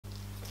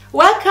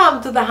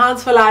Welcome to the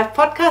Hounds for Life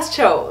podcast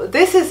show.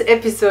 This is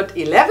episode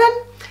 11.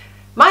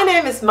 My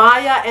name is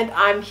Maja and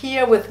I'm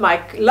here with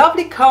my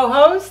lovely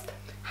co-host.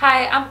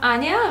 Hi, I'm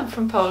Anya. I'm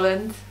from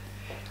Poland.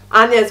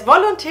 Anya is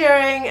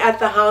volunteering at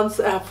the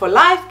Hounds for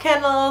Life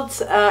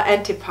kennels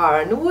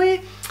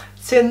Anti-Paranui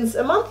since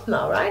a month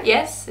now, right?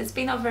 Yes, it's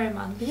been over a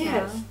month.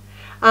 Yes. Now.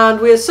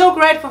 And we are so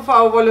grateful for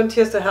our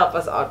volunteers to help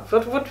us out.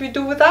 What would we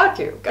do without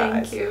you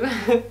guys? Thank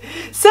you.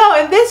 So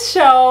in this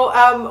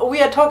show,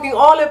 we are talking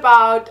all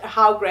about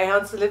how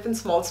greyhounds live in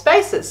small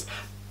spaces.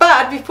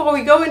 But before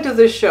we go into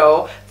the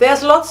show,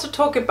 there's lots to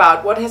talk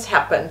about what has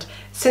happened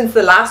since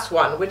the last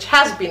one, which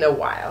has been a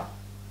while.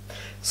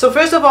 So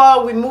first of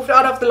all, we moved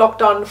out of the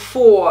lockdown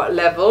 4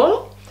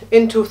 level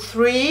into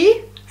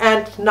 3,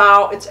 and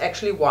now it's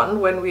actually 1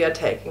 when we are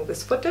taking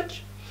this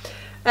footage.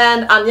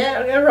 And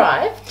Anya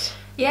arrived.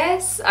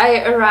 Yes,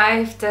 I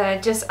arrived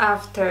just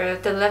after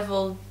the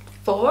level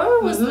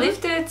 4 was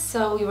lifted,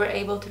 so we were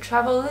able to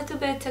travel a little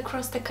bit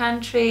across the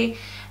country,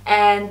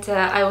 and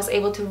I was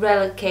able to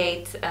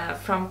relocate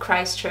from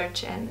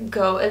Christchurch and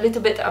go a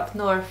little bit up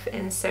north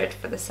in search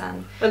for the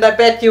sun. And I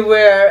bet you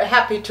were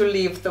happy to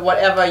leave the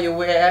whatever you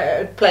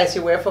were, place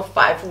you were for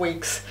 5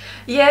 weeks.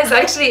 Yes,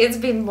 actually it's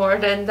been more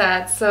than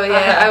that, so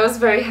yeah, I was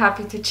very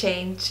happy to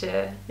change.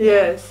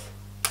 Yes.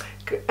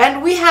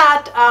 And we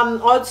had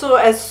also,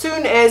 as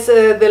soon as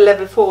the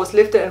level 4 was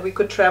lifted and we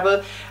could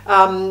travel,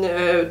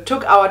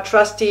 took our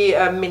trusty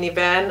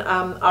minivan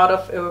out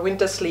of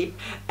winter sleep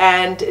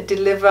and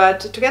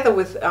delivered, together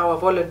with our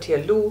volunteer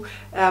Lou,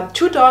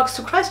 2 dogs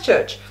to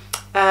Christchurch.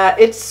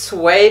 It's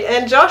Suede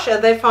and Josh,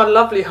 and they found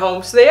lovely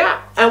homes there.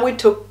 And we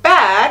took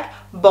back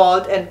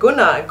Bolt and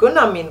Gunnar.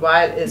 Gunnar,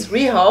 meanwhile, is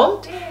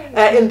rehomed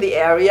in the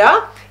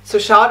area. So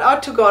shout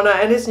out to Gunnar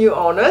and his new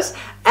owners.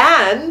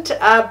 And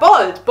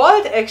Bolt.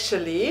 Bolt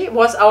actually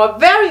was our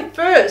very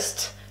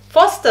first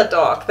foster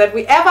dog that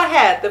we ever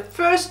had. The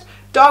first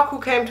dog who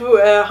came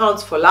to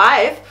Hounds for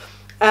Life.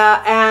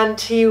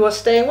 And he was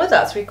staying with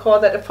us. We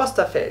call that a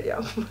foster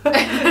failure.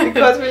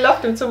 Because we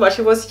loved him so much.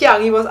 He was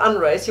young, he was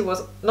unraised, he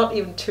was not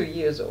even 2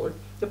 years old.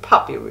 A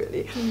puppy,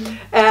 really.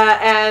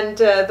 And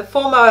the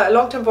former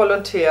long-term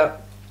volunteer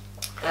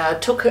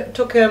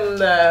took him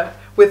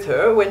with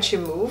her when she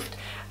moved.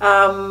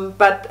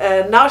 But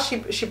now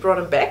she brought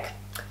him back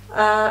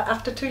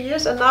after 2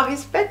 years, and now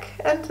he's back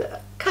and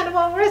kind of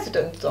our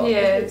resident dog.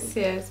 Yes,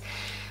 yes.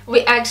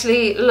 We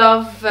actually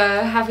love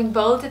having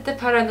Bolt at the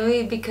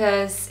Paranui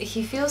because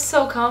he feels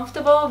so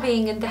comfortable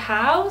being in the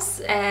house,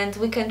 and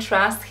we can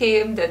trust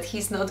him that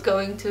he's not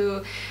going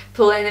to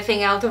pull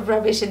anything out of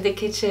rubbish in the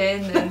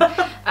kitchen,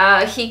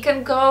 and he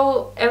can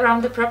go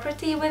around the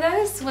property with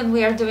us when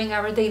we are doing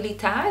our daily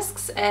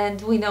tasks,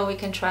 and we know we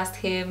can trust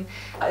him.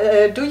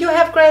 Do you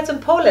have greyhounds in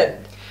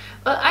Poland?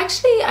 Well,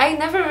 actually, I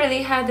never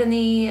really had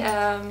any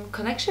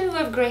connection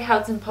with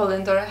greyhounds in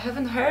Poland, or I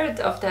haven't heard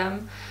of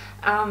them.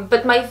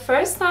 But my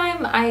first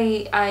time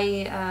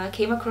I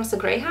came across a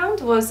greyhound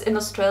was in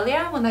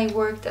Australia when I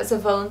worked as a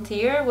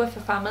volunteer with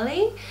a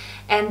family,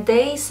 and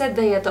they said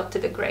they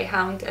adopted a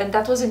greyhound, and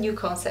that was a new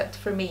concept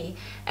for me.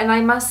 And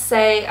I must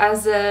say,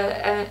 as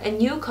a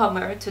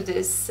newcomer to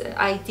this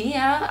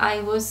idea,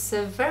 I was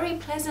very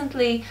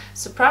pleasantly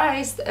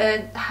surprised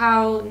at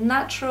how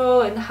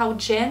natural and how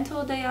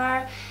gentle they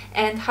are,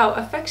 and how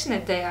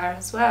affectionate they are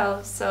as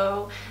well.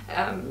 So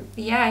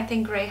yeah, I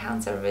think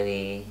greyhounds are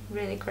really,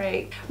 really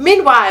great.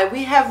 Meanwhile,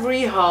 we have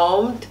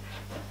rehomed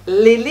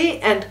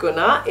Lily and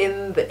Gunnar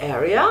in the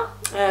area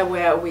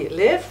where we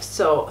live.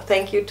 So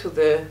thank you to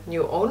the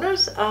new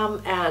owners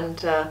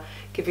and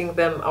giving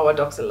them, our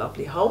dogs, a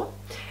lovely home.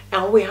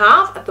 And we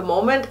have at the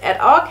moment at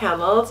our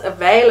kennels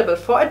available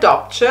for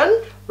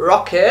adoption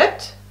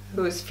Rocket,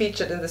 who is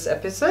featured in this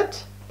episode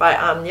by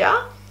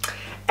Anya,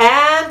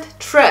 and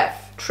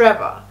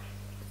Trevor.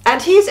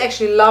 And he's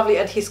actually lovely,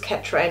 and he's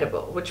cat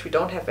trainable, which we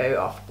don't have very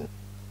often.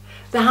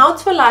 The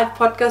Hounds for Life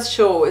podcast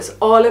show is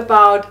all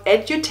about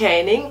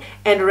edutaining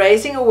and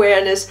raising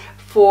awareness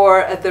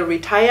for the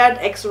retired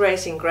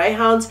ex-racing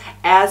greyhounds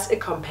as a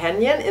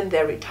companion in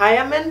their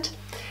retirement.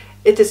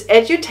 It is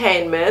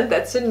edutainment,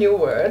 that's a new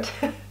word.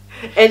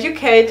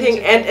 Educating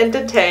and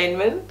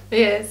entertainment.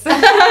 Yes.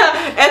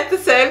 At the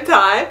same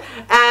time,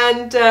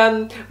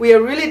 and we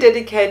are really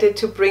dedicated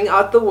to bring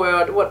out the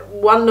world what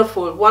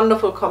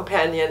wonderful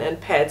companion and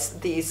pets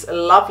these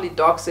lovely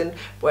dogs in,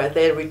 where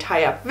they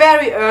retire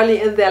very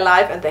early in their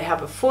life and they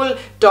have a full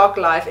dog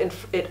life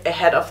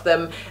ahead of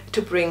them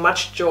to bring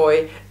much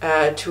joy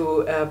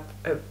to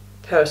a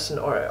person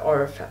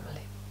or a family.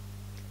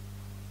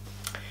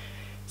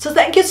 So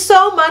thank you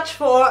so much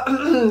for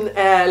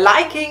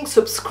liking,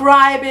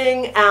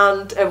 subscribing,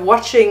 and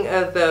watching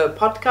the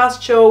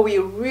podcast show. We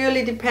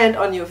really depend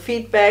on your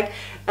feedback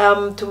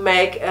to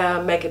make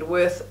it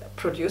worth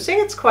producing.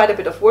 It's quite a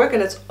bit of work,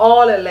 and it's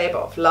all a labor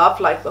of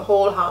love, like the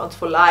whole Hounds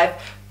for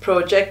Life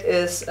project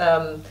is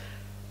a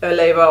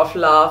labor of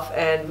love,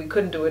 and we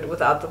couldn't do it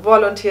without the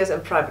volunteers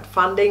and private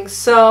funding.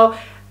 So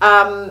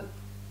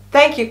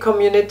thank you,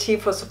 community,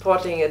 for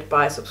supporting it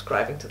by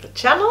subscribing to the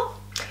channel.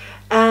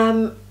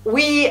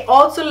 We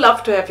also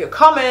love to have your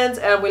comments,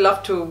 and we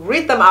love to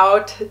read them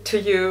out to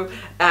you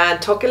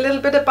and talk a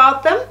little bit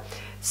about them.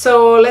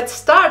 So let's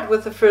start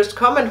with the first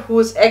comment,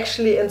 who's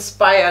actually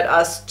inspired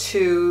us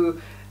to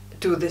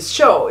do this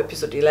show,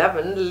 episode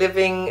 11,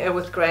 living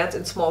with greyhounds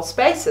in small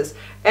spaces.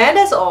 And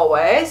as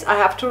always, I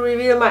have to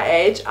reveal my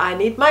age. I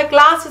need my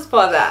glasses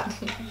for that.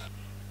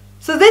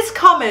 So this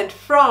comment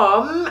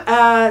from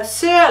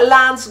Sir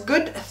Lance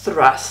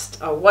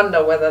Goodthrust, I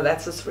wonder whether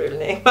that's his real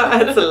name,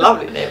 it's a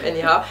lovely name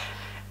anyhow,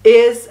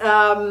 is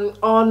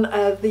on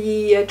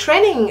the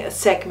training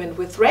segment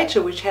with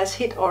Rachel, which has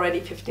hit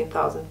already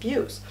 15,000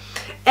 views.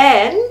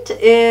 And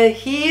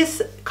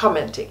he's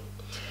commenting,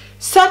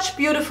 "Such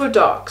beautiful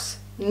dogs.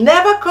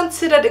 Never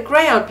considered a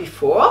greyhound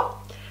before.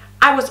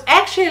 I was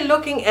actually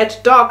looking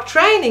at dog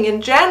training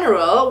in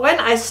general when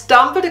I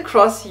stumbled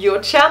across your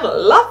channel.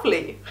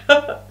 Lovely.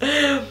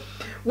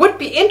 Would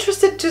be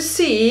interested to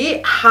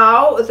see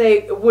how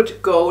they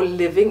would go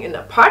living in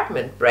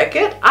apartment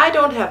bracket. I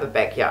don't have a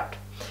backyard.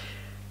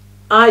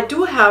 I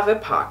do have a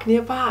park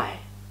nearby."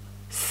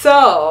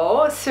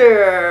 So,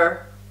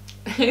 Sir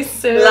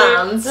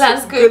Lance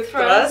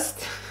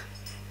Goodthrust,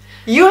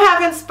 you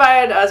have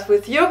inspired us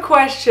with your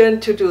question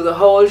to do the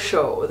whole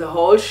show. The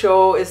whole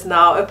show is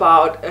now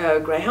about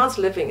greyhounds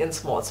living in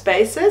small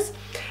spaces.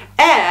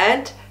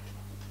 And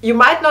you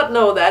might not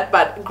know that,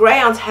 but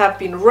greyhounds have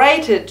been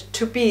rated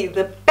to be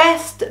the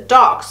best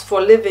dogs for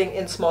living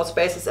in small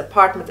spaces,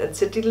 apartment and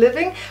city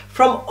living,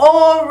 from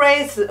all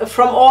races,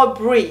 from all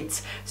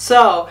breeds.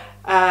 So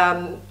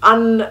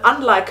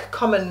unlike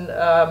common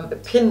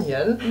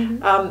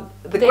opinion,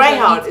 the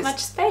greyhound is much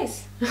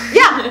space.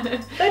 Yeah,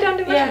 they don't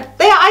do much.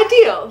 They are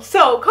ideal.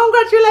 So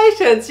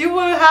congratulations, you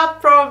will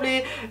have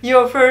probably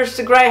your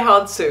first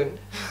greyhound soon.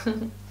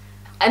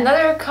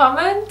 Another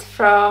comment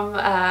from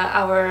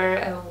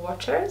our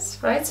watchers,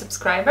 right,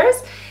 subscribers,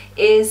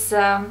 is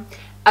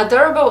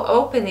adorable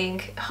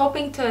opening,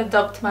 hoping to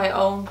adopt my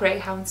own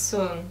greyhound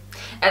soon.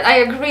 And I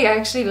agree, I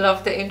actually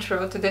loved the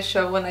intro to the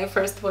show when I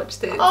first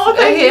watched it. Oh,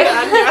 thank you,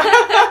 Anya.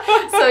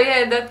 So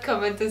yeah, that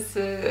comment is,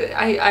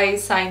 I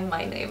signed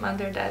my name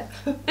under that.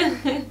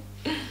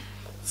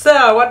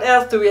 So what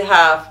else do we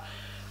have?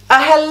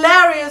 A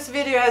hilarious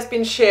video has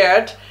been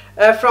shared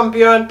from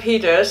Björn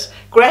Peters.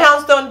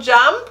 "Greyhounds don't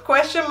jump?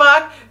 Question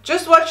mark.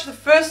 Just watch the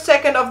first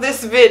second of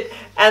this vid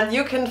and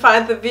you can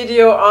find the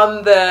video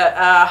on the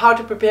how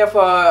to prepare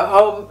for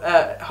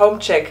a home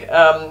check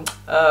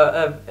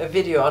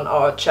video on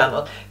our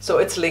channel. So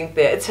it's linked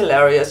there. It's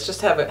hilarious.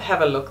 Just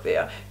have a look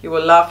there. You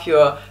will laugh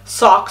your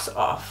socks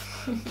off."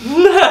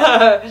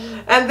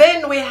 And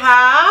then we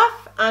have,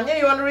 Anya,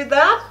 you want to read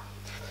that?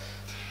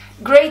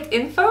 "Great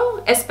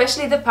info,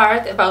 especially the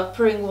part about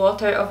pouring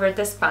water over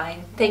the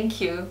spine. Thank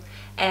you."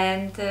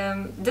 And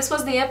this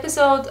was the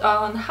episode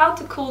on how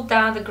to cool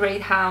down the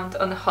greyhound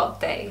on a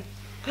hot day.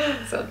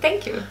 So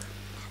thank you.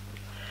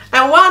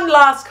 And one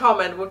last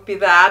comment would be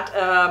that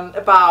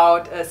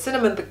about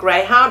Cinnamon the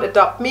Greyhound,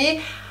 Adopt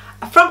Me,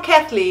 from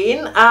Kathleen.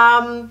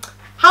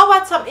 "How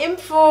about some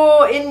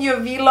info in your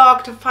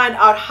vlog to find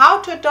out how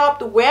to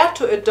adopt, where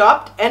to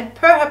adopt, and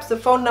perhaps the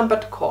phone number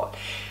to call?"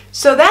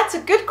 So that's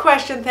a good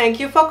question. Thank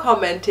you for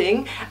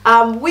commenting.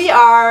 We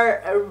are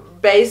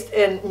based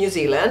in New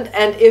Zealand,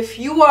 and if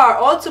you are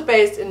also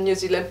based in New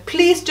Zealand,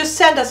 please just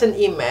send us an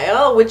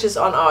email, which is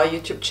on our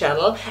YouTube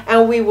channel,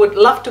 and we would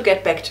love to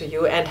get back to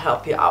you and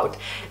help you out.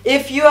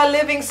 If you are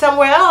living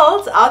somewhere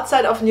else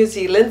outside of New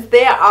Zealand,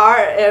 there are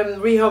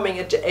rehoming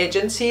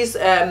agencies.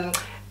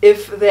 If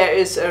there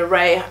is a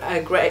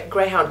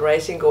greyhound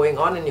racing going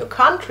on in your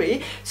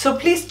country, so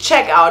please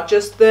check out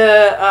just the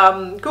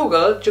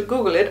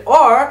Google it,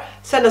 or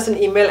send us an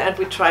email and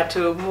we try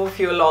to move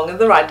you along in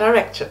the right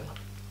direction.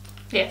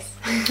 Yes.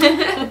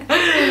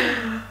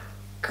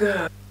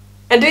 Good.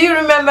 And do you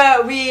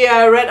remember we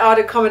read out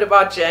a comment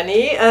about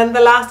Jenny in the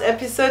last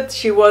episode?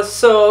 She was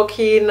so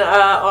keen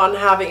on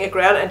having a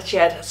greyhound and she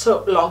had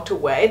so long to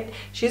wait.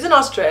 She's in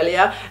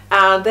Australia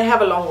and they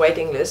have a long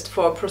waiting list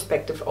for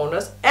prospective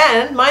owners.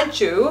 And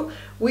mind you,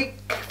 we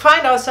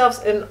find ourselves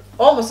in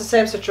almost the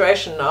same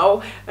situation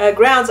now.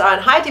 Greyhounds are in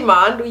high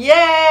demand,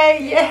 yay,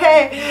 yay!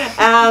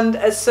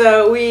 And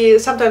so we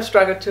sometimes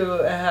struggle to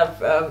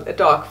have a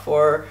dog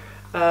for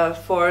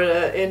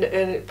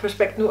in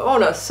prospective new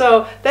owners.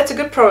 So that's a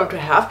good problem to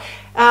have.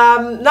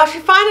 Now she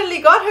finally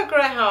got her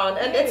greyhound,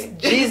 and it's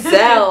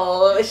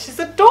Giselle. She's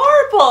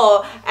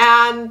adorable.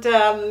 And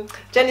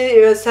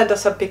Jenny sent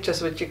us some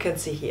pictures, which you can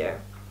see here.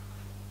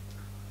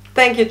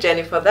 Thank you,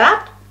 Jenny, for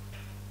that.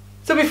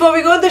 So before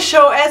we go on the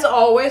show, as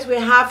always, we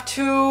have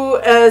to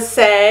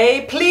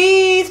say,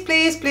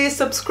 please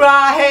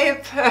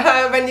subscribe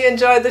when you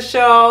enjoy the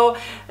show.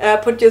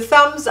 Put your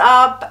thumbs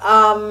up,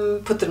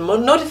 put the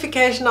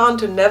notification on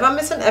to never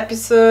miss an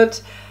episode,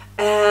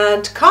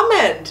 and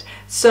comment.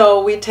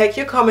 So we take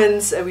your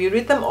comments, we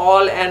read them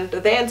all, and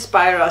they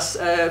inspire us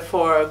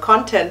for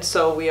content.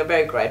 So we are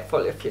very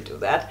grateful if you do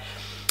that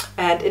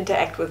and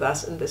interact with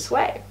us in this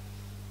way.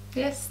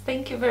 Yes,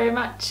 thank you very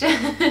much.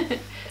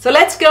 So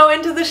let's go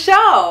into the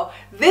show.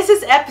 This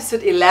is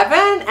episode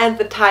 11 and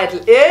the title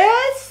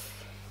is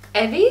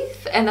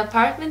Edith and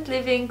apartment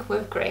living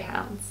with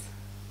greyhounds.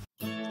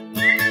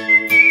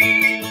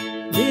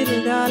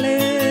 Little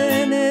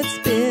darling, it's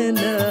been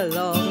a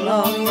long,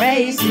 long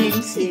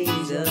racing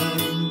season.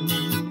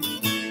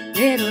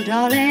 Little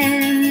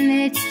darling,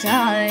 it's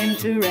time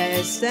to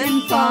rest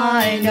and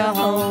find a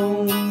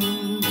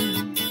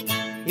home.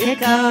 Here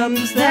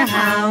comes the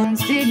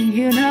hounds, didn't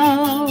you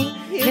know?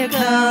 Here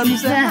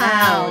comes the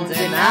hounds,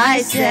 and I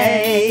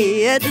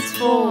say it's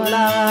for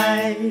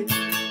life.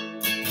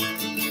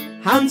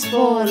 Hounds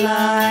for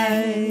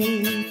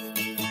life.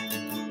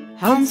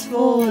 Hounds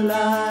for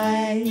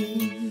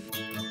life.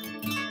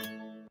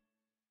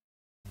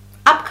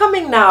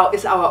 Upcoming now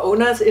is our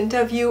owner's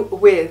interview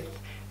with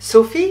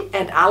Sophie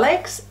and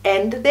Alex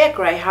and their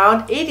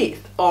greyhound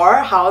Edith,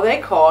 or how they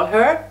call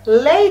her,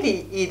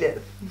 Lady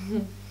Edith.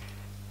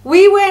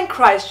 We were in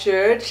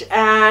Christchurch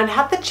and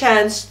had the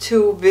chance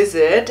to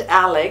visit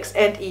Alex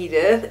and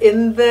Edith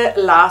in the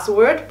Last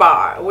Word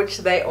bar, which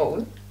they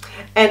own.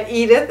 And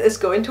Edith is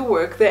going to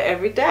work there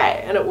every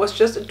day, and it was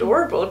just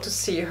adorable to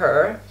see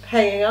her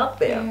hanging out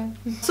there.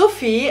 Yeah.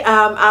 Sophie,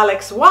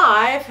 Alex's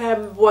wife,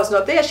 was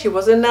not there. She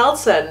was in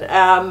Nelson,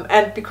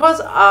 and because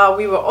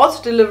we were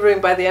also delivering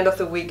by the end of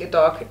the week a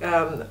dog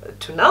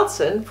to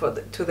Nelson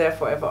to their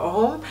forever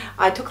home,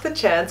 I took the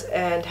chance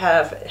and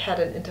have had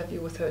an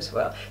interview with her as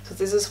well. So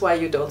this is why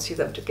you don't see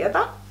them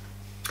together.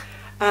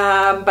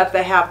 But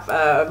they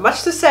have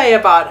much to say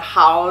about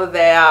how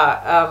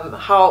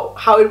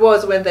how it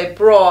was when they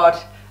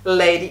brought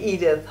Lady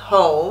Edith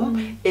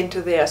home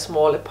into their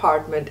small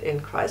apartment in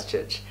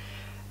Christchurch.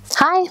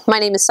 Hi, my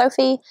name is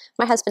Sophie.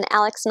 My husband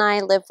Alex and I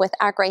live with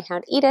our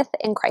greyhound Edith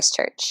in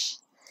Christchurch.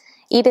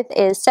 Edith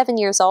is 7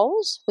 years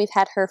old. We've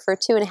had her for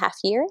 2.5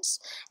 years,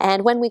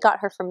 and when we got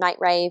her from Night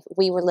Rave,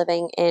 we were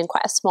living in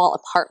quite a small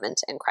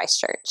apartment in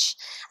Christchurch.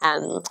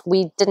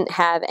 We didn't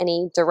have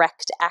any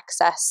direct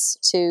access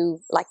to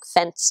like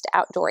fenced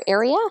outdoor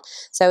area,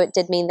 so it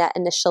did mean that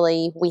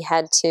initially we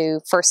had to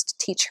first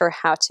teach her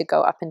how to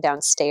go up and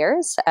down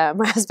stairs.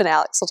 My husband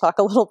Alex will talk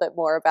a little bit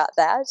more about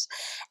that,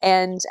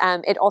 and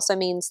it also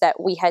means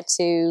that we had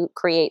to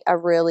create a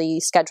really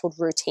scheduled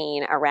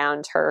routine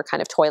around her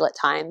kind of toilet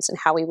times and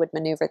how we would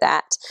maneuver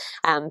that,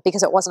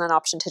 because it wasn't an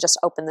option to just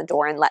open the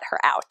door and let her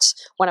out.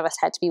 One of us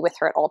had to be with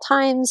her at all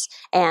times,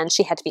 and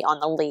she had to be on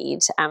the lead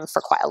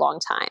for quite a long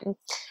time.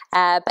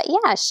 But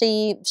yeah,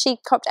 she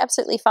coped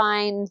absolutely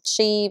fine.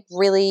 She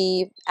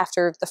really,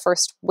 after the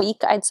first week,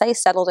 I'd say,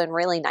 settled in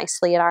really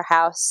nicely at our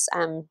house,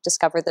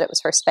 discovered that it was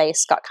her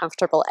space, got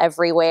comfortable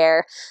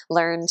everywhere,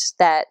 learned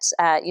that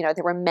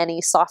there were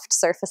many soft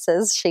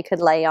surfaces she could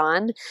lay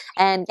on,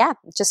 and yeah,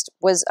 just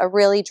was a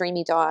really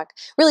dreamy dog.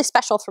 Really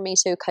special for me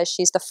too, because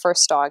she's the first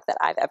dog that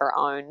I've ever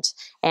owned,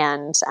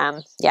 and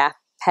yeah,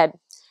 had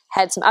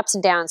some ups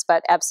and downs,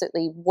 but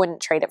absolutely wouldn't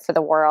trade it for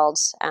the world.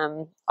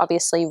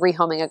 Obviously,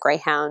 rehoming a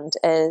greyhound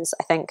is,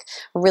 I think,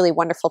 a really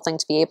wonderful thing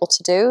to be able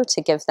to do,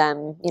 to give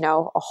them,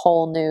 a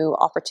whole new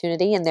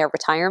opportunity in their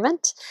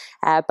retirement.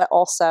 But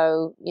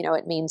also,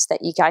 it means that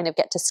you kind of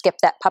get to skip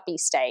that puppy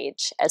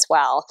stage as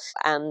well.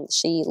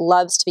 She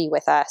loves to be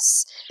with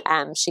us.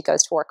 She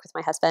goes to work with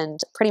my husband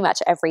pretty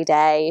much every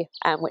day,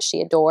 which she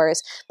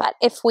adores. But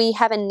if we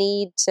have a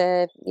need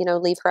to,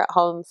 leave her at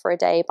home for a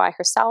day by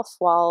herself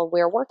while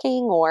we're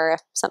working, or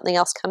if something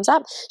else comes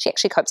up, she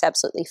actually copes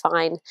absolutely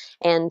fine.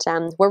 And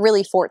we're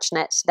really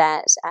fortunate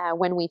that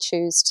when we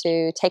choose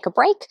to take a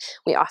break,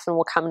 we often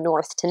will come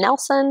north to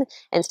Nelson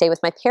and stay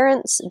with my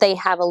parents. They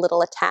have a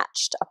little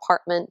attached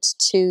apartment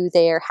to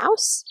their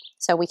house,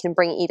 so we can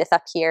bring Edith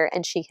up here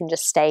and she can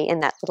just stay in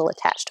that little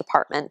attached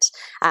apartment.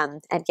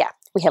 And yeah,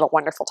 we have a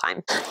wonderful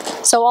time.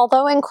 So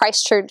although in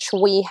Christchurch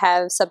we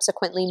have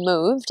subsequently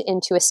moved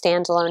into a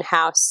standalone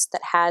house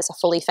that has a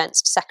fully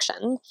fenced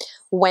section,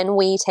 when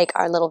we take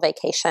our little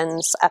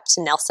vacations up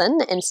to Nelson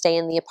and stay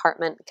in the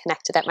apartment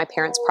connected at my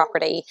parents'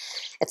 property,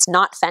 it's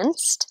not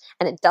fenced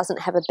and it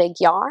doesn't have a big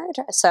yard.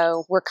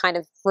 So we're kind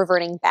of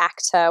reverting back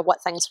to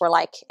what things were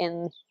like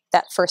in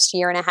that first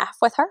 1.5 years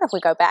with her. If we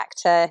go back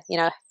to,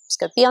 she's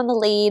got to be on the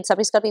lead,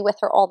 somebody's got to be with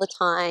her all the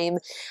time.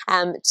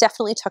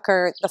 Definitely took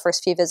her the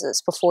first few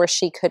visits before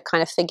she could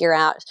kind of figure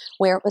out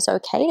where it was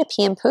okay to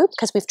pee and poop,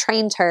 because we've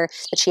trained her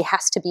that she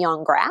has to be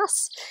on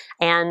grass.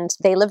 And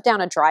they lived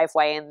down a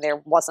driveway and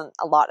there wasn't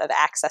a lot of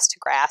access to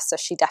grass, so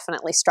she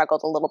definitely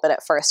struggled a little bit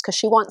at first because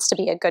she wants to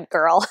be a good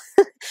girl.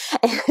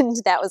 And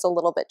that was a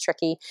little bit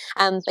tricky.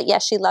 But yeah,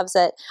 she loves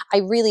it. I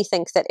really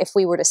think that if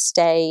we were to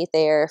stay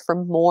there for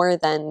more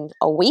than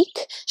a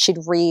week, she'd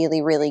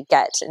really, really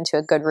get into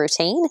a good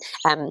routine.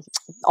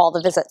 All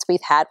the visits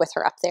we've had with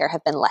her up there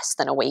have been less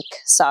than a week.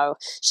 So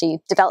she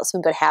develops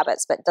some good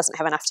habits, but doesn't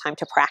have enough time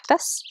to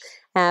practice.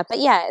 But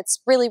yeah, it's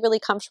really, really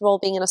comfortable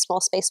being in a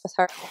small space with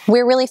her.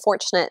 We're really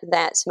fortunate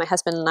that my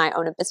husband and I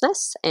own a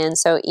business, and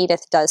so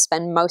Edith does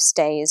spend most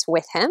days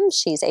with him.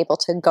 She's able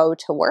to go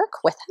to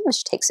work with him.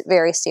 She takes it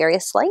very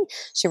seriously.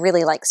 She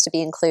really likes to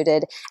be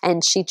included,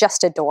 and she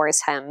just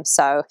adores him.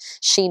 So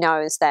she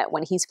knows that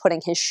when he's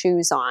putting his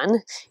shoes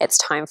on, it's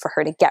time for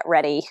her to get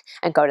ready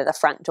and go to the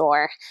front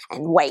door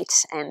and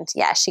wait. And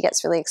yeah, she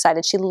gets really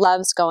excited. She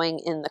loves going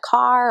in the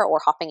car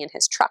or hopping in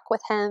his truck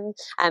with him.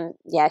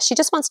 Yeah, she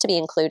just wants to be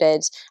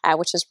included,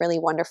 which is really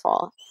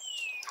wonderful.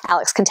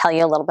 Alex can tell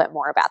you a little bit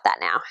more about that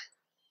now.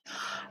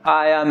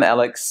 Hi, I'm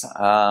Alex.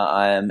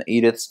 I am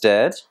Edith's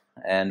dad,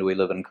 and we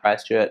live in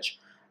Christchurch.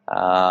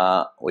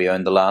 We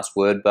own the Last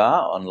Word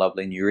Bar on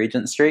lovely New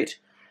Regent Street,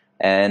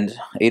 and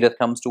Edith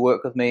comes to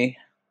work with me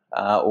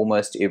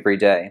almost every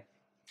day.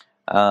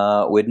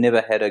 We'd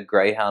never had a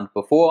greyhound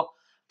before,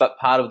 but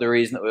part of the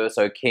reason that we were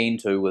so keen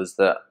to was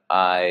that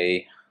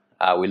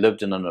we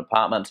lived in an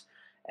apartment,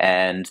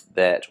 and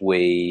that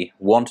we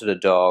wanted a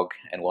dog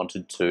and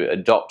wanted to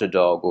adopt a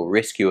dog or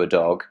rescue a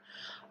dog,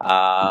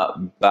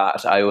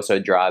 but I also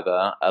drive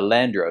a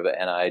Land Rover,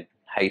 and I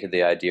hated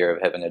the idea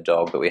of having a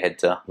dog that we had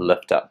to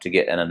lift up to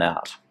get in and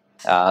out.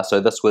 So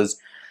this was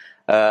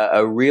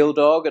a real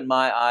dog in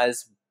my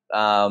eyes,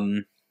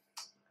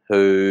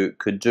 who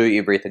could do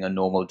everything a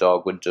normal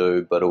dog would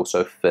do, but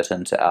also fit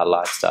into our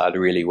lifestyle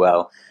really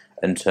well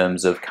in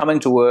terms of coming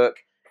to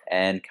work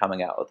and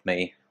coming out with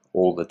me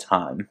all the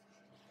time.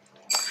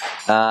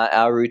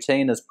 Our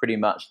routine is pretty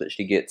much that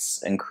she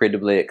gets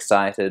incredibly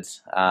excited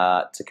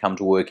to come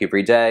to work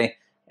every day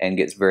and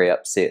gets very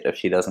upset if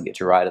she doesn't get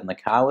to ride in the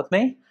car with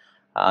me.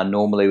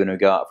 Normally when we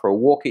go out for a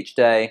walk each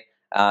day,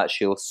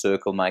 she'll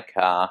circle my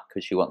car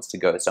because she wants to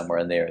go somewhere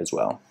in there as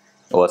well,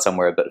 or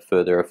somewhere a bit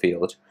further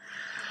afield.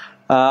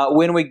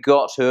 When we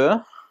got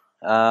her,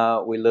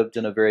 we lived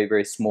in a very,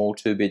 very small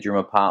 2-bedroom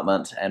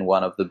apartment, and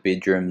one of the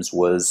bedrooms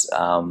was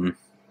an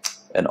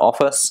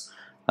office,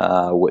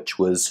 which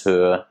was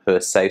her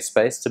safe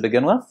space to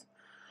begin with.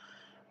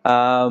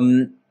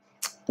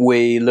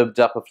 We lived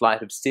up a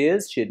flight of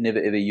stairs. She had never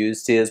ever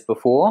used stairs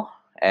before,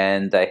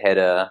 and they had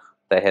a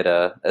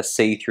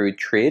see-through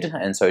tread,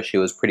 and so she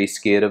was pretty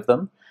scared of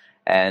them.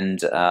 And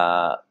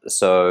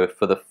so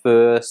for the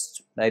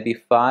first maybe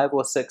 5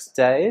 or 6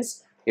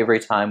 days, every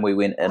time we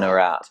went in or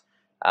out,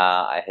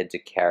 I had to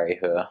carry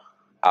her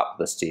up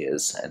the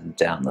stairs and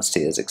down the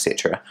stairs,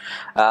 etc.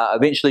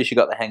 Eventually she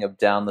got the hang of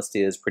down the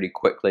stairs pretty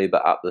quickly,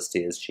 but up the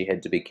stairs she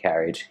had to be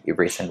carried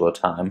every single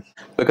time.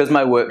 Because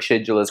my work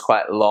schedule is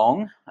quite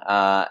long,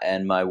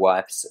 and my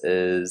wife's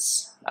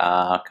is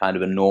kind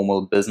of a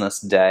normal business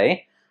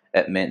day,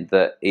 it meant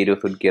that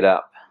Edith would get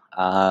up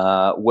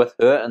with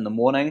her in the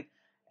morning,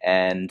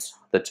 and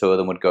the two of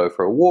them would go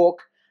for a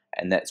walk,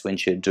 and that's when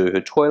she'd do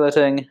her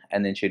toileting,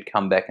 and then she'd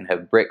come back and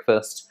have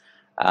breakfast,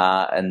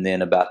 and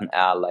then about an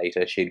hour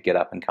later she'd get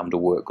up and come to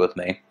work with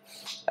me.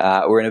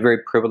 We're in a very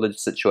privileged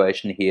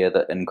situation here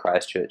that in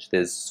Christchurch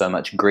there's so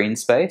much green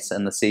space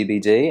in the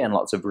CBD and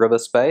lots of river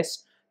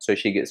space, so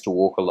she gets to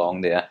walk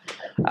along there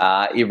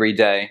every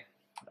day.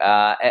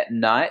 At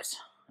night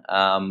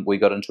we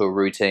got into a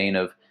routine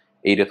of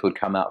Edith would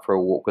come out for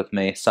a walk with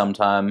me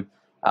sometime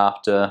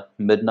after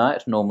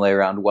midnight, normally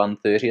around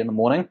 1:30 in the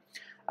morning,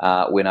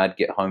 when I'd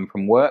get home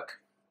from work.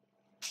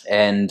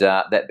 And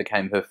that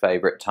became her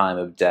favourite time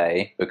of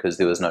day because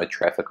there was no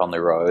traffic on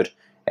the road,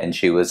 and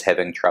she was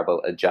having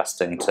trouble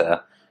adjusting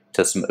to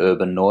some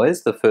urban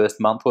noise the first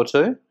month or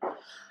two.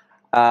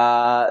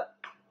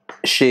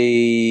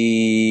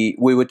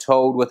 We were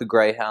told with a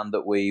greyhound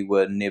that we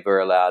were never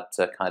allowed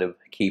to kind of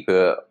keep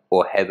her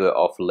or have her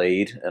off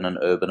lead in an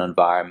urban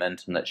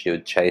environment, and that she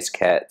would chase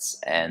cats,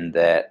 and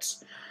that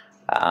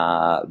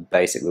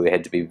basically we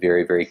had to be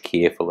very, very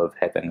careful of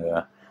having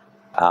her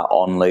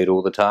on lead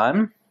all the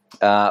time.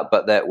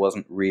 But that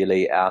wasn't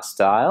really our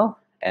style,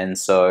 and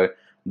so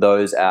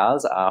those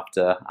hours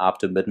after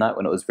midnight,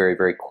 when it was very,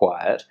 very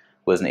quiet,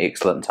 was an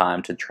excellent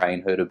time to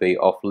train her to be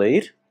off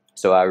lead.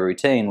 So our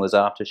routine was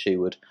after she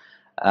would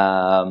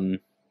go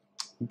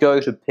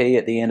to pee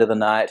at the end of the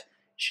night,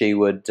 she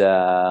would,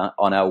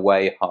 on our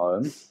way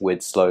home,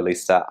 we'd slowly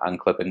start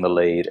unclipping the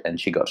lead,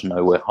 and she got to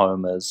know where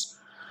home is.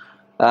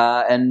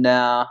 And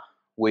now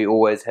we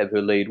always have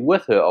her lead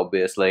with her,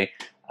 obviously,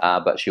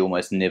 but she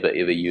almost never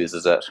ever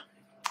uses it.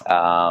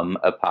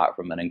 Apart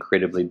from an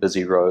incredibly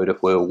busy road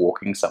if we were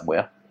walking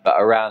somewhere. But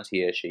around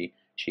here she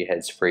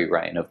has free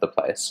reign of the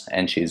place,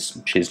 and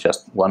she's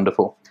just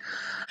wonderful.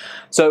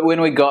 So when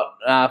we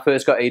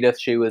first got Edith,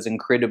 she was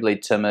incredibly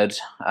timid.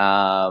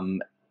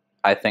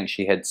 I think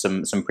she had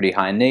some pretty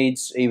high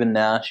needs. Even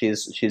now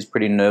she's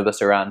pretty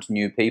nervous around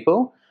new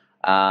people.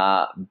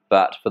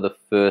 But for the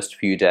first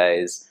few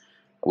days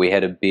we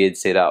had a bed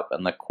set up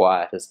in the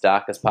quietest,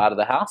 darkest part of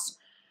the house.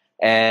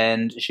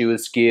 And she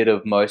was scared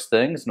of most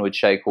things and would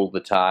shake all the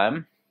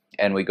time.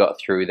 And we got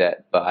through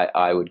that by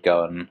I would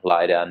go and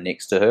lie down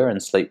next to her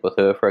and sleep with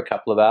her for a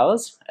couple of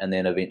hours. And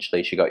then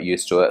eventually she got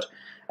used to it.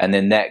 And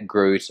then that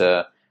grew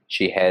to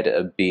she had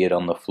a bed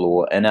on the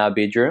floor in our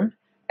bedroom.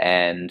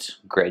 and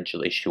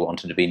gradually she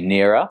wanted to be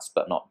near us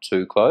but not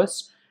too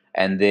close.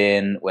 And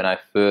then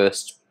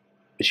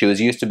she was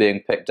used to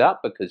being picked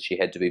up because she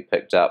had to be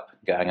picked up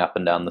going up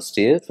and down the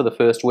stairs for the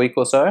first week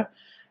or so.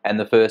 And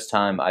the first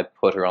time I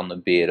put her on the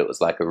bed, it was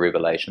like a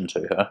revelation to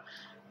her.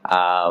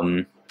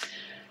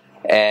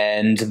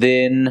 And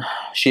then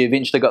she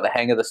eventually got the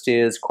hang of the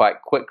stairs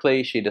quite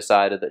quickly. She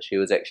decided that she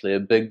was actually a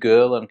big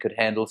girl and could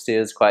handle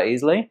stairs quite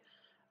easily.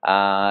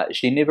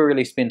 She never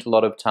really spent a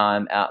lot of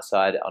time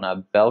outside on our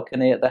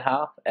balcony at the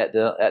house, at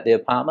the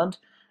apartment.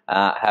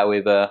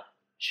 However,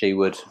 she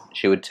would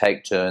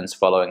take turns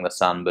following the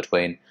sun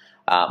between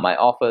my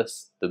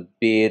office, the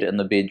bed in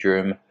the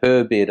bedroom,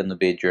 her bed in the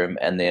bedroom,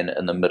 and then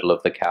in the middle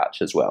of the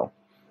couch as well.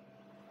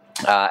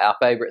 Our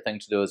favourite thing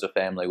to do as a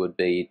family would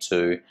be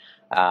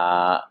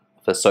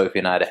for Sophie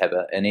and I to have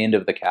an end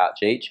of the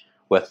couch each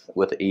with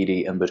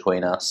Edie in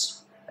between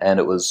us, and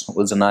it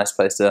was a nice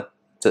place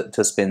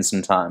to spend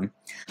some time.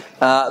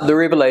 The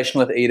revelation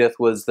with Edith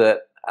was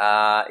that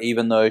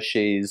even though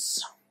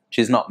she's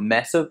not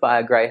massive by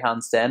a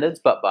greyhound standards,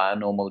 but by a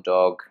normal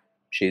dog,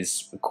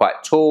 she's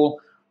quite tall,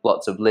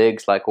 lots of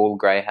legs like all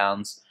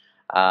greyhounds.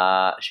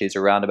 She's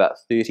around about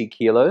 30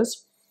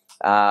 kilos,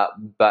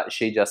 but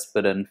she just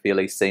fit in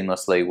fairly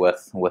seamlessly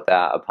with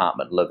our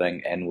apartment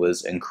living and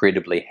was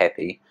incredibly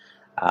happy.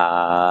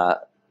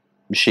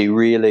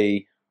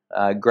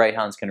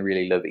 Greyhounds can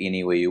really live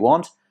anywhere you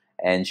want,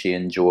 and she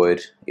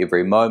enjoyed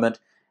every moment.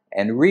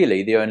 And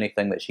really, the only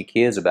thing that she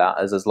cares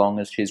about is as long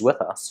as she's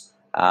with us.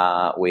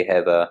 We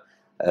have a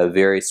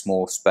very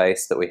small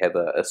space that we have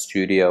a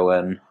studio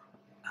in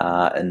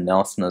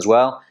Nelson as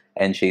well,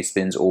 and she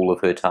spends all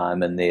of her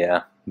time in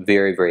there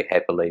very, very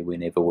happily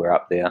whenever we're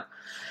up there.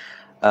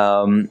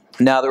 Now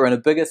that we're in a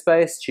bigger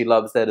space, she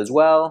loves that as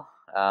well.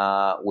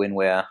 When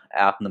we're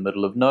out in the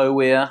middle of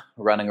nowhere,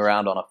 running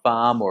around on a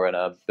farm or in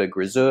a big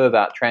reserve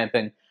out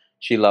tramping,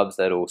 she loves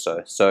that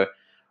also. So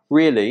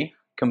really,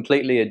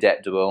 completely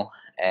adaptable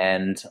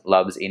and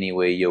loves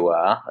anywhere you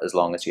are as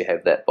long as you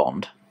have that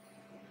bond.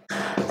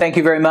 Thank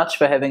you very much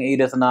for having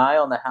Edith and I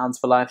on the Hounds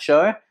for Life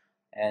show,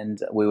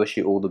 and we wish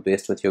you all the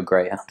best with your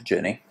greyhound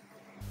journey.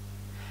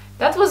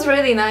 That was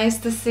really nice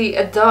to see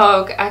a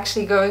dog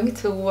actually going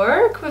to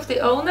work with the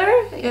owner,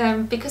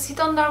 because you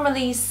don't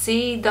normally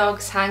see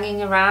dogs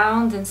hanging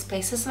around in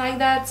spaces like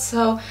that.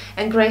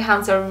 And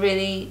greyhounds are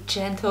really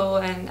gentle,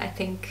 and I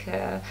think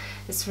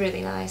it's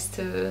really nice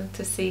to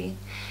see.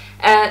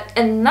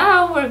 And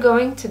now we're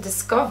going to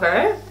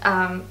discover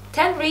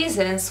 10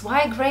 reasons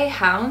why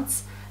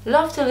greyhounds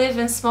love to live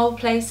in small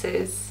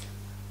places.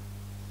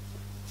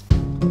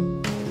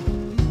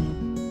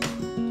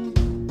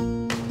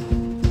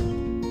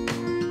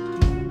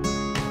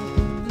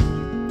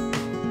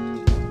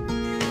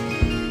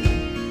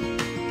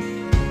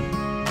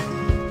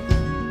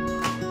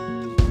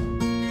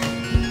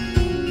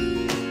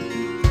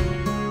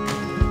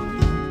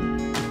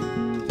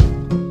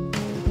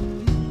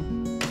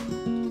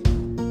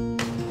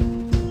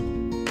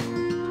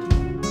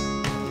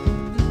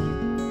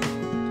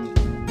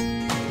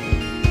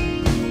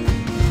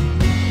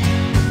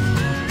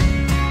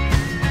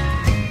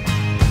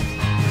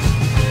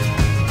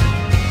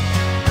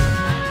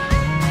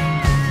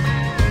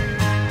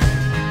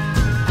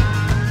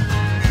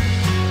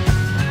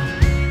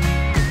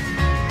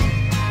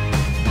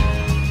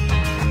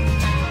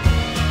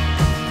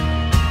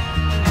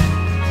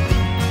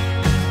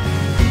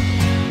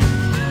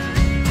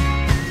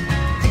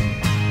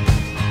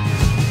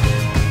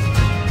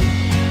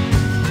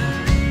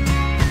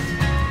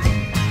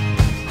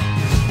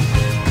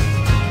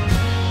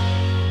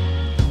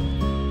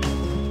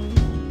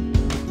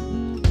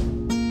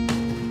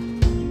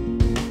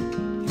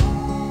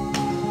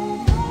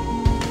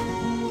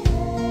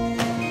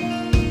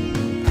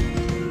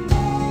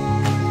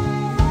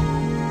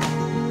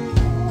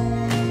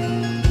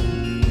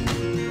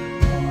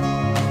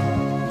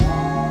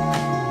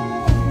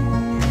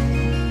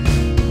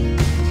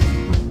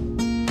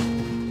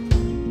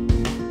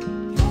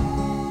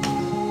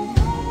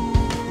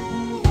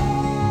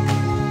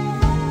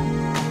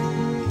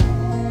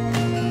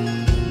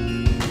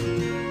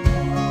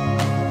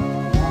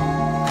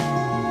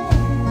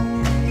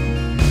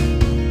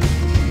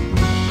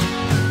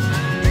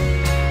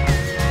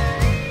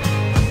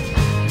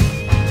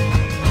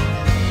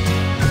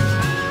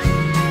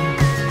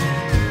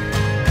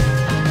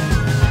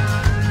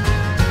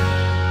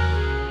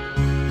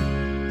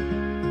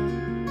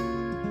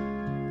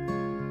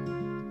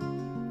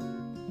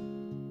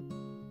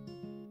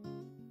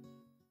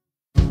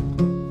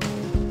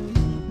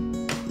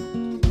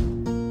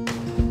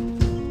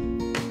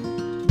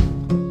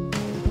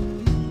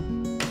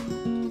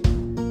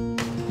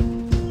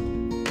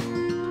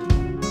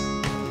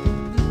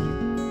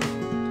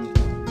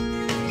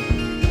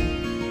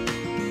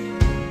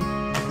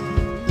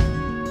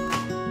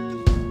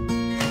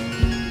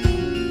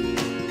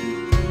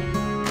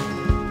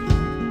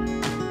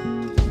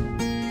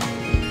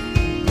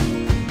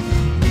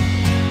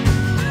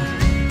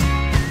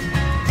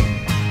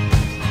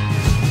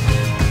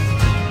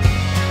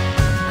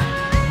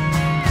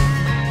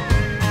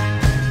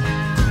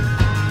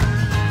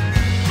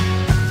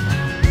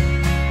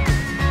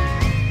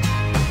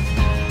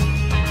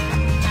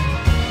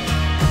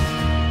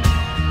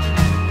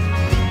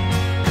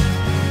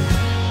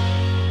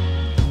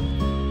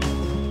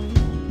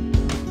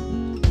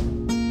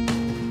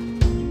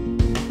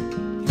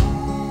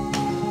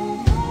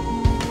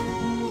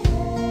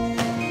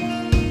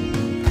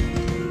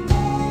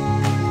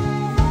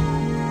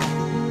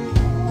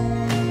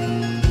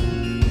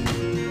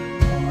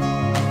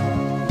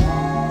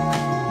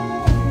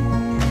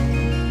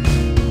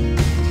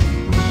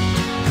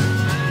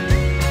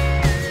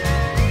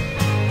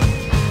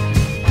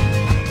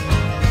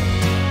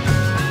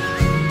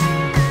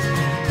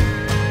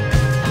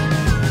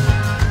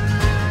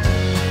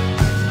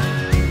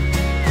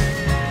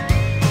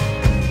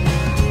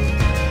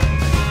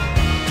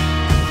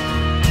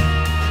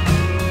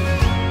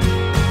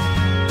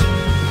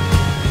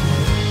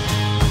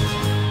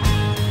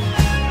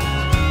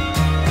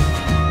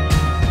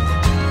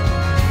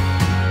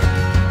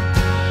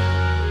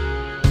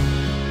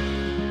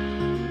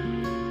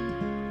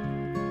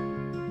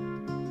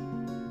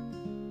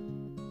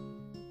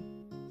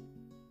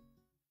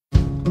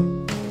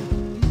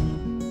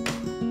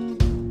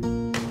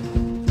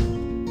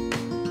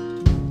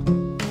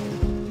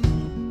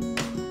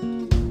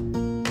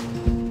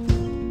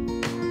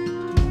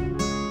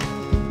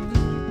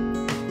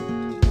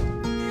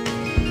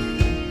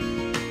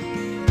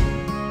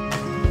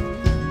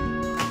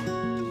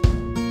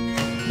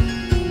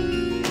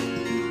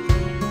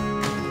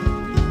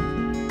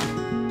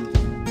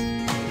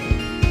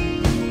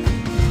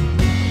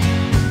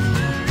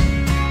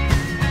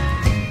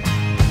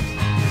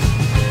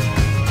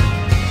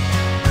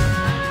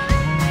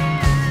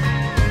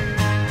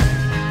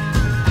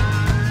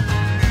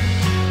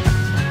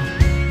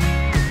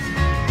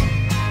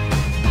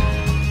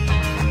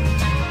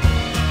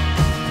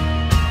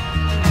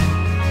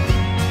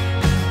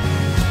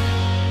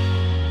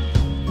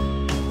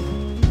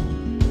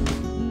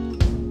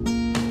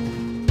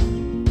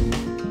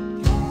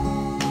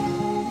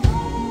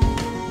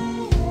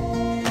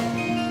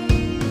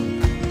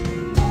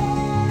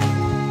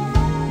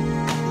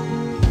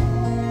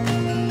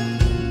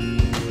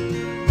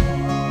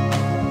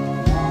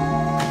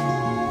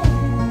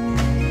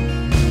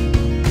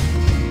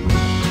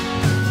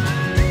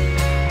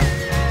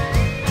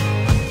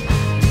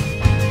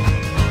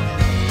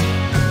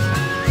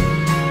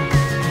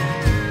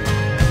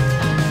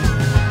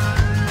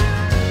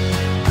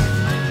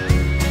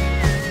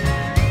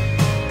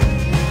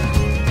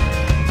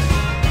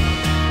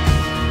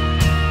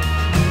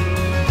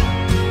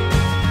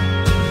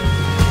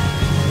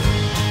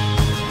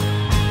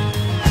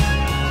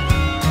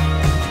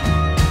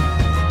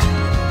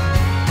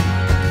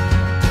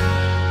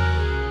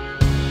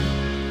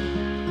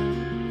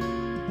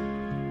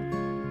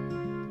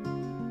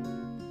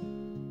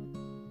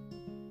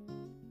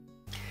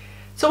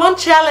 So one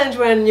challenge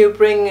when you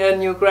bring a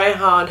new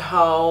greyhound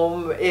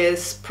home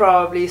is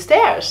probably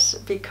stairs,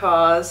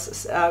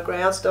 because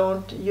greyhounds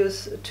don't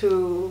use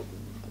to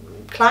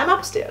climb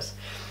upstairs.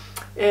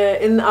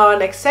 In our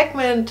next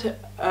segment,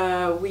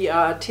 we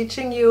are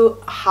teaching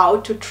you how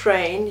to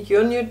train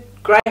your new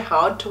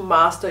greyhound to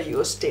master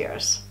your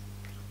stairs.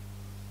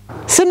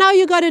 So now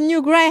you got a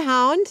new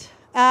greyhound,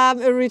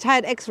 a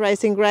retired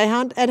ex-racing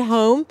greyhound at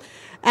home,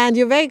 and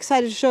you're very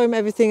excited to show him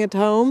everything at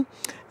home.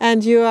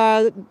 And you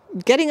are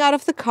getting out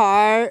of the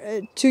car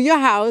to your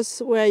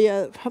house, where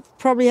you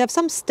probably have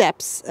some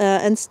steps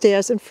and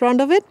stairs in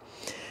front of it.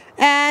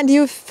 And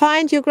you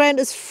find your greyhound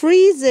is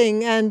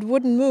freezing and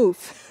wouldn't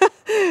move.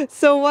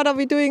 So what are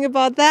we doing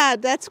about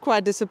that? That's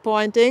quite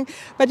disappointing.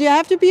 But you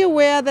have to be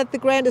aware that the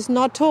greyhound is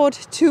not taught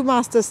to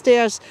master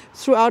stairs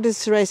throughout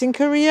his racing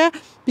career,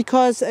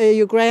 because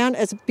your greyhound,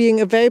 as being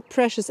a very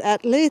precious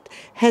athlete,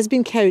 has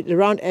been carried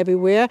around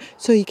everywhere,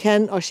 so he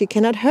can or she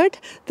cannot hurt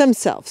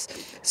themselves.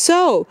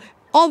 So,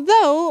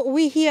 although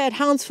we here at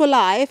Hounds for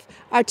Life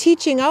are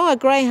teaching our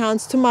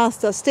greyhounds to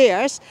master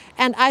stairs,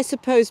 and I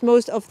suppose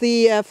most of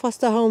the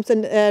foster homes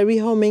and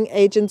rehoming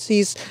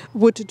agencies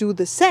would do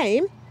the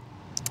same,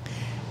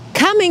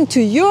 coming to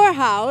your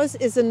house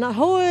is a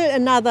whole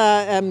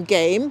another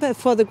game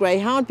for the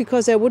greyhound,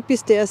 because there would be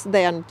stairs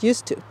they are not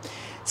used to.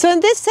 So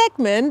in this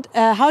segment,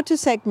 How to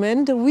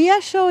Segment, we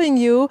are showing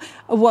you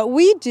what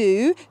we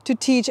do to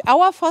teach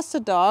our foster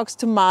dogs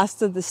to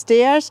master the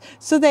stairs,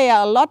 so they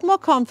are a lot more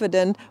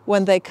confident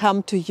when they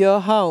come to your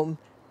home.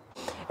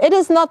 It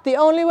is not the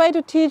only way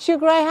to teach your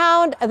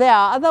greyhound. There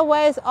are other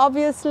ways,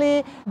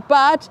 obviously,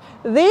 but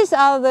these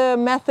are the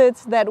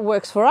methods that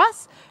works for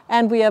us,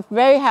 and we are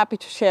very happy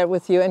to share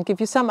with you and give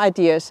you some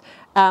ideas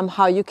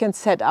how you can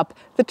set up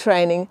the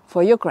training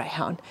for your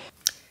greyhound.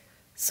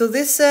 So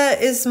this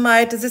is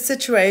the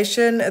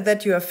situation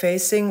that you are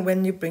facing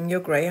when you bring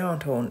your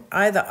greyhound home.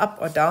 Either up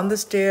or down the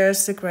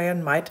stairs, the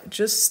greyhound might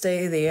just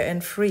stay there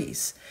and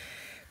freeze.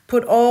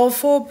 Put all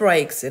 4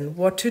 brakes in,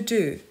 what to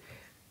do.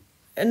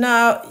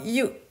 Now,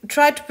 you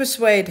try to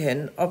persuade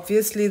him.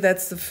 Obviously,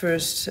 that's the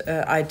first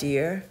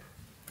idea.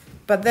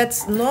 But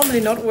that's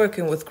normally not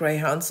working with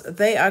greyhounds.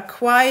 They are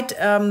quite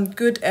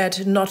good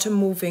at not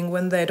moving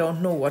when they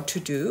don't know what to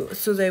do.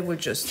 So they will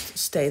just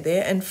stay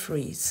there and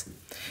freeze.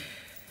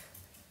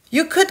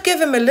 You could give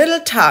him a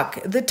little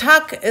tug. The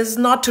tug is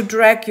not to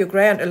drag your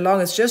greyhound along,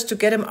 it's just to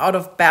get him out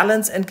of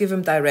balance and give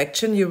him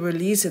direction. You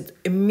release it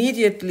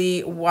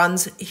immediately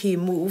once he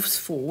moves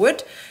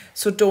forward.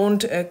 So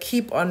don't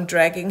keep on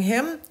dragging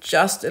him,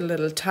 just a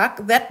little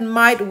tug. That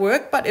might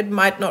work, but it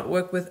might not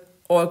work with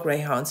all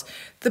greyhounds.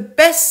 The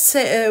best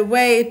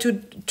way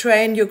to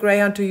train your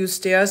greyhound to use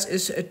stairs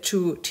is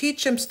to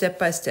teach him step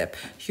by step.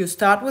 You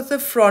start with the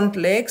front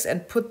legs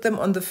and put them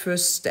on the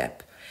first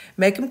step.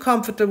 Make him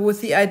comfortable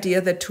with the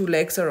idea that 2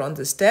 legs are on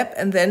the step,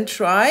 and then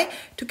try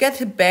to get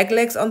the back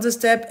legs on the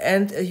step,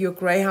 and your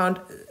greyhound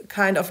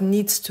kind of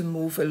needs to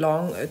move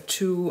along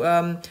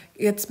to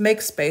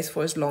make space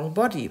for his long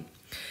body.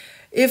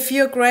 If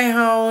your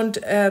greyhound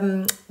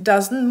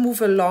doesn't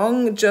move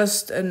along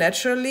just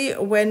naturally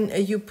when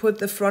you put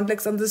the front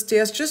legs on the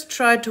stairs, just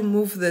try to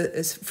move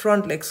the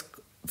front legs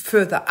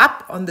further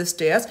up on the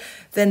stairs,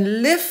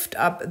 then lift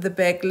up the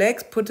back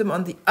legs, put them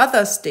on the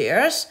other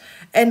stairs,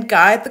 and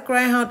guide the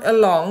greyhound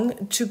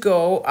along to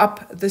go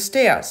up the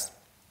stairs.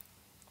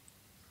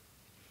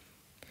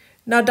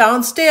 Now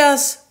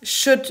downstairs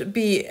should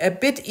be a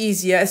bit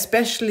easier,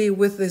 especially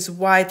with this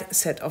wide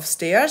set of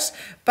stairs,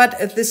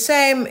 but the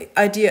same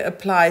idea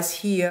applies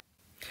here.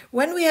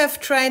 When we have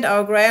trained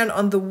our greyhound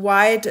on the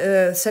wide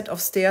set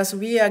of stairs,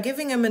 we are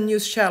giving him a new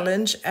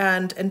challenge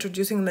and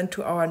introducing them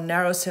to our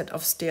narrow set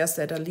of stairs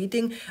that are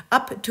leading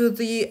up to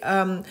the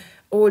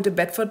old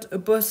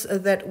Bedford bus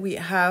that we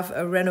have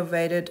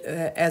renovated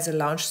as a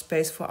lounge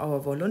space for our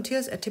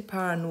volunteers at Te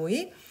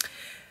Paranui.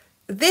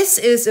 This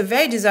is a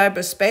very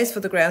desirable space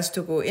for the greyhounds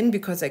to go in,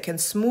 because they can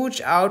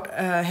smooch out,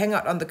 hang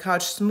out on the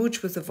couch,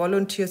 smooch with the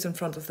volunteers in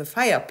front of the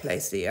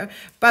fireplace there.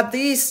 But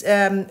these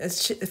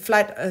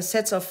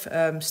sets of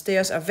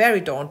stairs are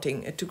very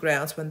daunting to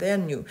greyhounds when they are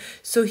new.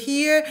 So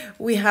here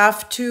we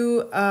have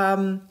to,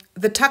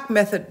 the tuck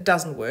method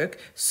doesn't work.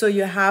 So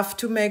you have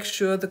to make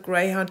sure the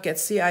greyhound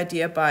gets the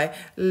idea by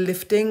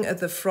lifting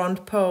the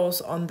front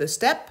paws on the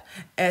step,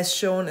 as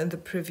shown in the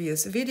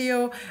previous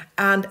video,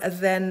 and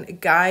then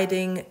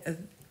guiding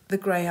the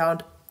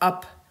greyhound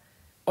up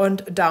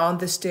and down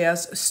the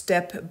stairs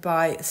step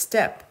by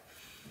step.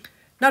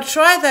 Now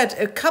try that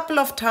a couple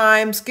of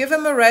times, give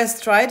him a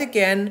rest, try it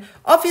again.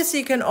 Obviously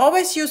you can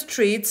always use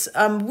treats.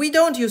 We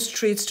don't use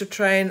treats to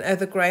train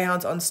the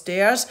greyhounds on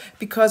stairs,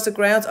 because the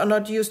greyhounds are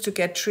not used to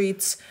get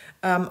treats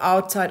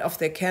outside of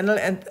their kennel,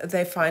 and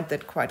they find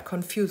that quite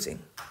confusing.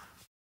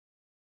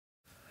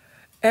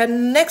 A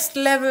next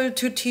level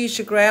to teach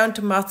a greyhound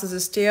to master the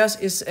stairs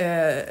is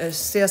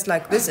stairs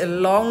like this, a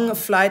long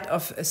flight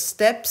of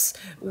steps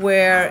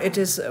where it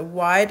is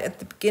wide at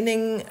the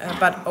beginning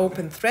but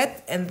open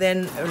thread, and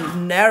then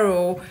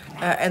narrow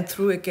and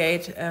through a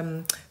gate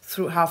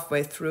through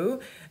halfway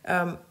through.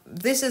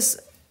 This is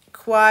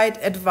quite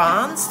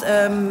advanced,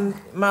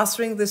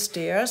 mastering the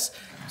stairs.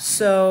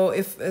 So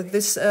if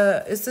this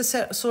is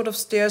the sort of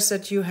stairs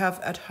that you have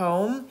at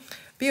home,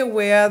 be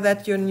aware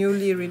that your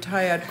newly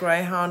retired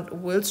greyhound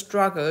will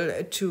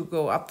struggle to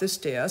go up the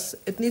stairs.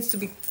 It needs to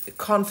be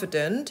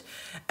confident.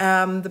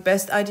 The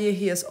best idea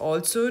here is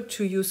also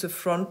to use the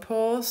front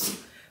paws,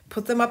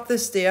 put them up the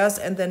stairs,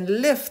 and then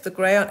lift the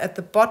greyhound at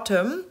the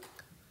bottom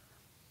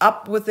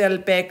up with their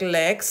back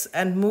legs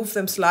and move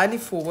them slightly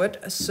forward,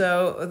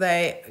 so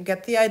they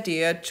get the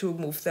idea to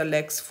move their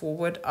legs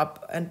forward,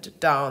 up and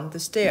down the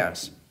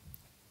stairs.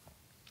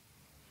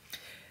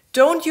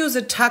 Don't use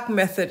a tug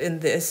method in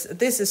this.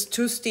 This is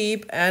too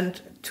steep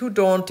and too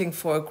daunting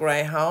for a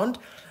greyhound.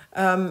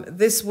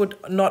 This would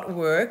not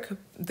work.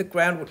 The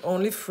ground would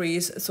only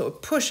freeze. So a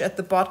push at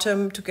the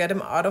bottom to get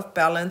him out of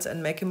balance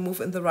and make him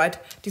move in the right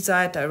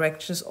desired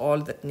direction is all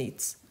that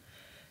needs.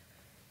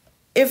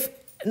 If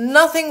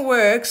nothing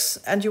works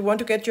and you want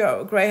to get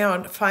your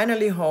greyhound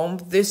finally home,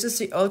 this is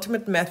the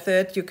ultimate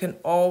method you can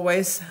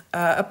always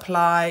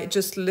apply.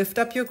 Just lift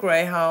up your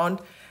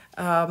greyhound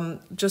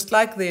just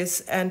like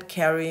this and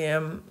carry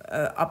him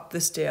up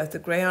the stairs. The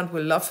greyhound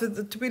will love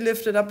it to be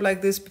lifted up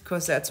like this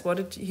because that's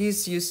what he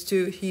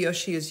or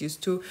she is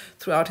used to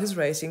throughout his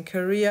racing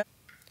career.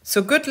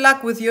 So good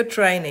luck with your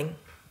training.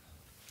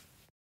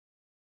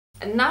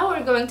 And now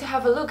we're going to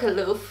have a look at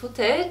little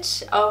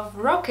footage of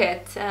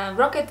Rocket.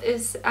 Rocket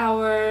is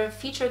our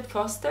featured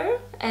foster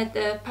at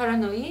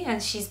Paranui,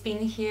 and she's been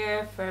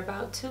here for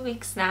about 2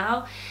 weeks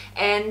now,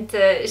 and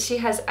she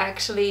has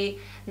actually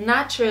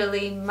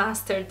naturally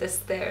mastered the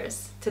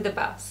stairs to the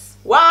bus.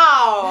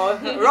 Wow!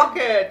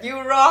 Rocket, you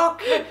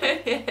rock!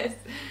 Yes.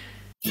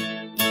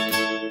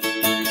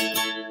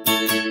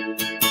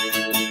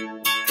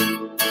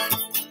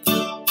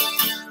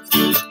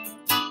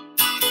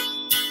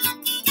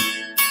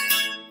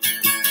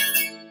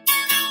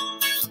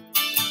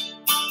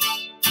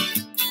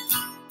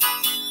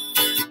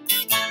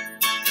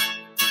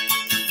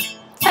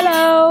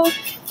 Hello,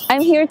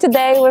 I'm here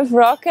today with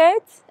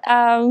Rocket.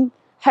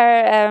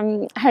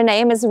 Her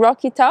name is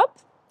Rocky Top,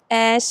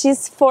 and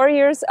she's 4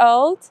 years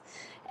old.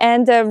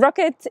 And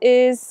Rocket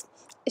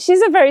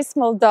she's a very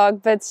small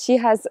dog, but she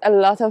has a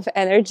lot of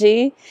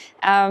energy.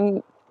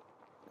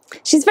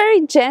 She's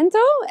very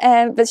gentle,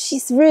 but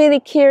she's really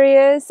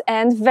curious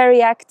and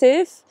very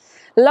active.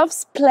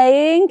 Loves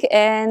playing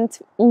and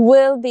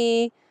will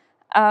be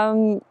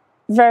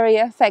very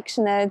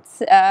affectionate.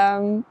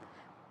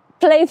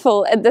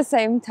 Playful at the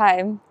same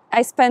time.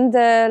 I spent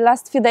the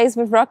last few days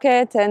with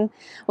Rocket, and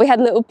we had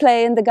a little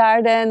play in the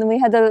garden, we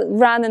had a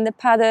run in the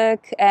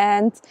paddock,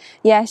 and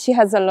yeah, she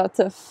has a lot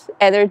of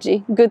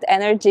energy, good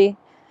energy.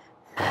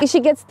 She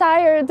gets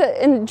tired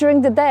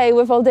during the day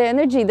with all the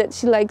energy that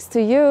she likes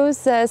to use,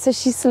 so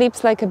she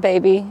sleeps like a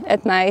baby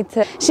at night.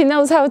 She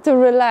knows how to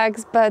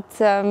relax, but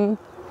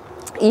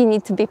you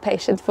need to be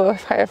patient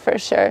with her for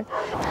sure.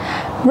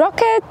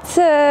 Rocket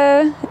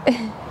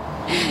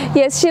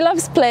yes, she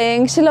loves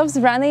playing, she loves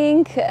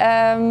running,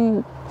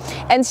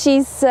 and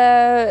she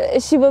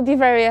will be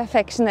very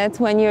affectionate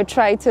when you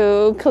try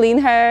to clean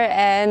her,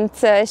 and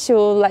she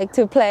will like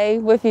to play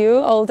with you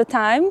all the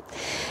time.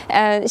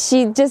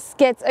 She just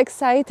gets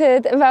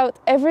excited about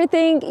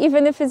everything,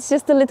 even if it's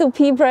just a little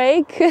pee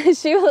break.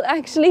 She will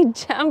actually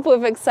jump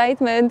with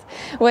excitement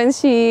when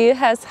she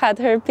has had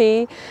her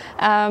pee.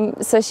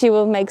 So she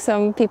will make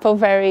some people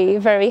very,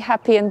 very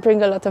happy and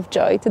bring a lot of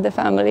joy to the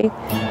family.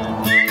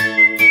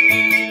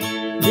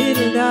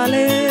 Little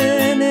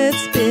darling,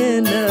 it's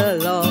been a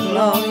long,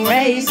 long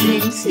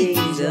racing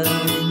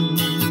season.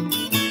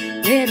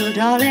 Little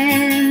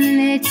darling,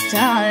 it's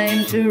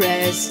time to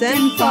rest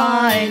and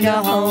find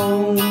a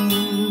home.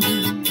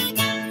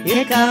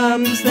 Here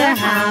comes the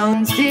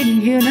hounds,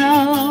 didn't you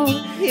know?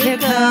 Here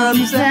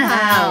comes the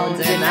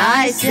hounds, and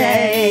I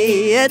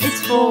say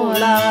it's for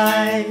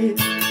life.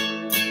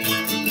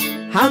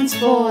 Hounds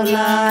for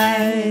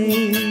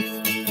life.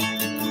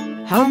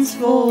 Hounds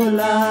for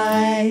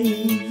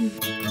life.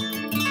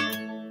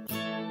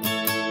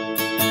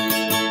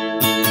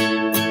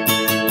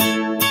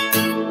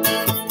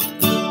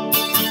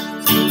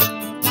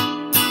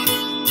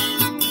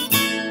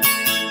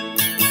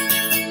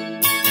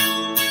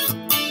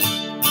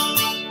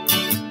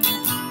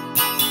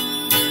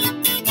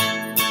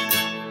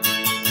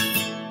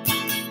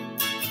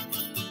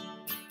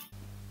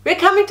 We're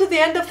coming to the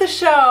end of the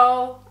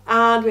show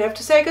and we have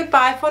to say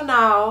goodbye for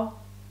now.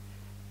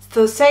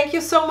 So thank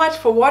you so much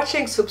for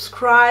watching,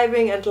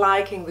 subscribing and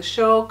liking the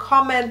show,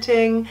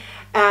 commenting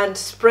and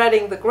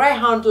spreading the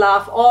Greyhound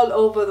love all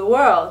over the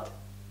world.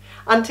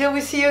 Until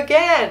we see you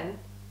again.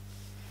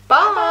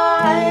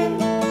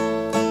 Bye!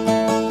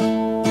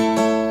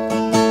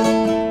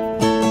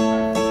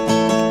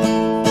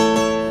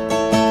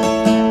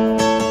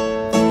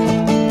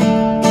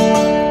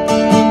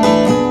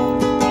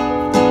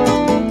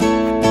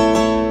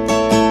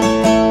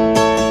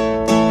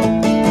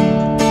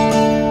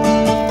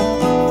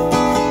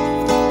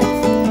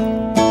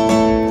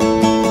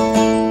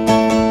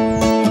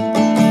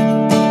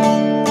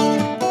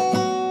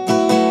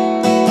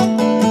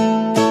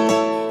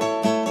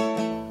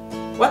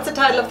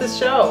 title of this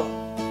show?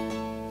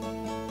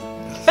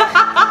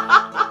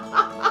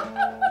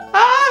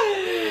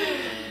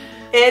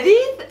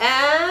 Edith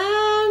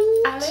and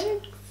Alex?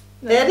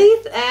 No.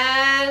 Edith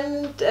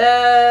and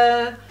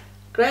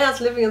Greyhounds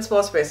living in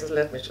small spaces.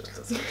 Let me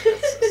just.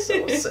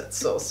 That's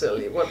so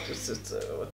silly. What is it?